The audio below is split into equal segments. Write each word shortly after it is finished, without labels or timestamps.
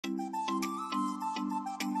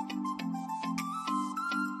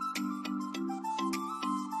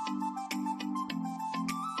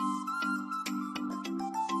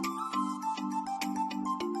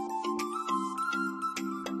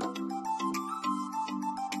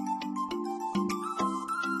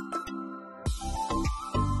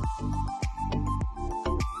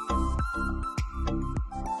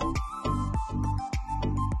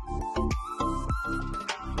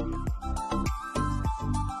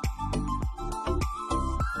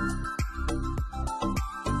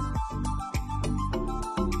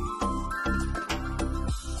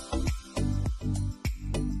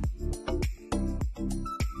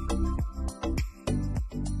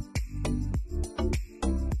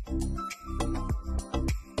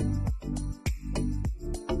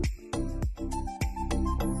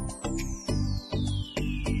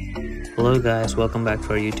Hello guys, welcome back to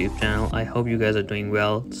our YouTube channel. I hope you guys are doing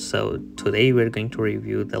well. So today we're going to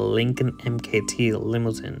review the Lincoln MKT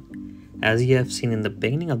Limousine. As you have seen in the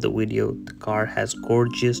beginning of the video, the car has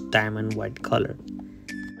gorgeous diamond white color.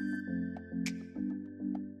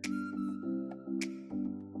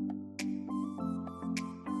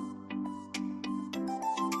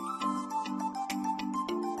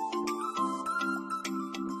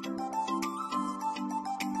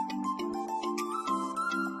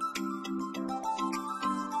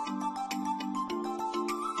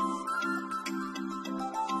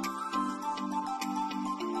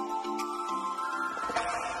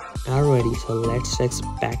 Alrighty, so let's check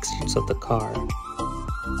the back seats of the car.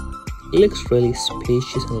 It looks really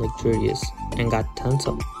spacious and luxurious and got tons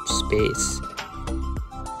of space.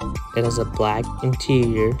 It has a black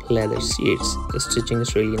interior, leather seats. The stitching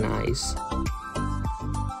is really nice.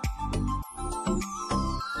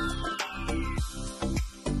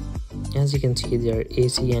 As you can see, there are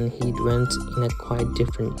AC and heat vents in a quite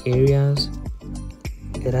different areas.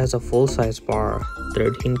 It has a full-size bar,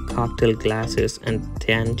 13 cocktail glasses and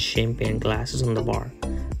 10 champagne glasses on the bar,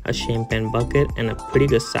 a champagne bucket and a pretty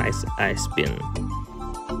good size ice bin.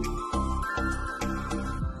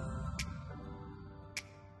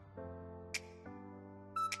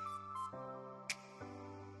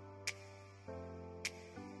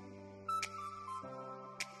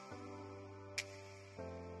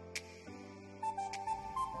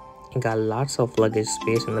 It got lots of luggage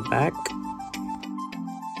space in the back.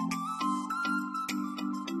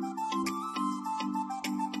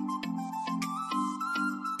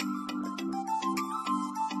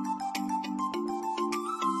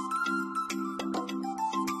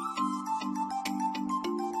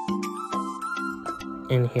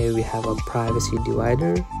 And here we have a privacy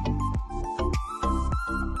divider.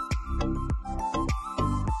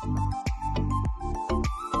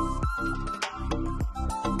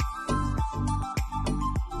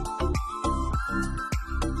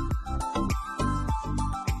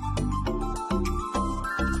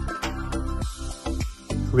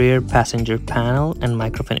 Rear passenger panel and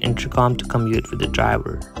microphone intercom to commute with the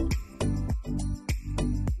driver.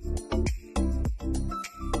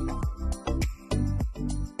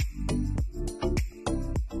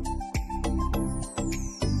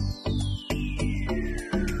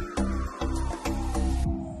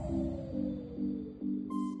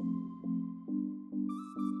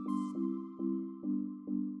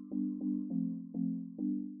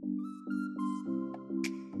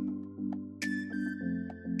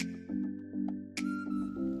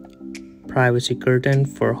 Privacy curtain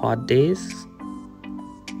for hot days.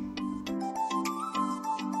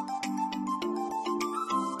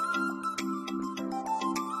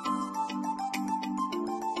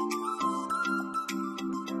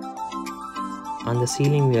 On the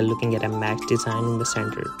ceiling, we are looking at a match design in the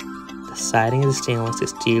center. The siding is stainless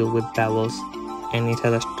steel with bevels, and it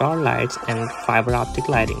has star lights and fiber optic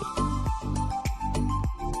lighting.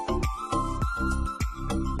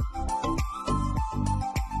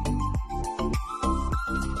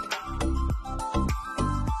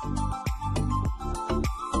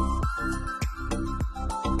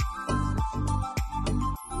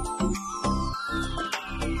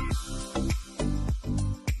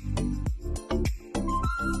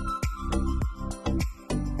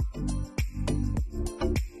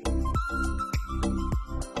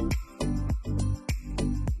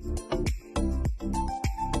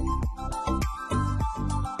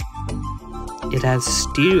 It has a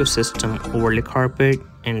stereo system, overlay carpet,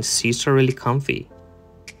 and seats are really comfy.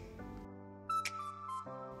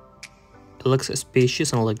 It looks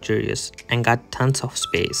spacious and luxurious and got tons of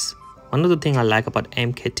space. One of the things I like about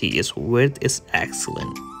MKT is width is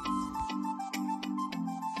excellent.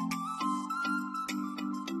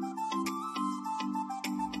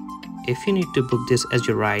 If you need to book this as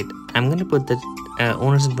your ride, I'm going to put the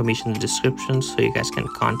owner's information in the description so you guys can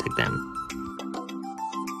contact them.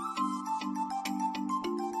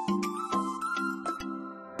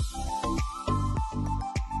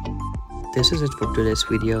 This is it for today's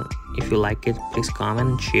video. If you like it, please comment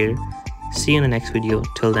and share. See you in the next video.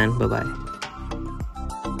 Till then, bye bye.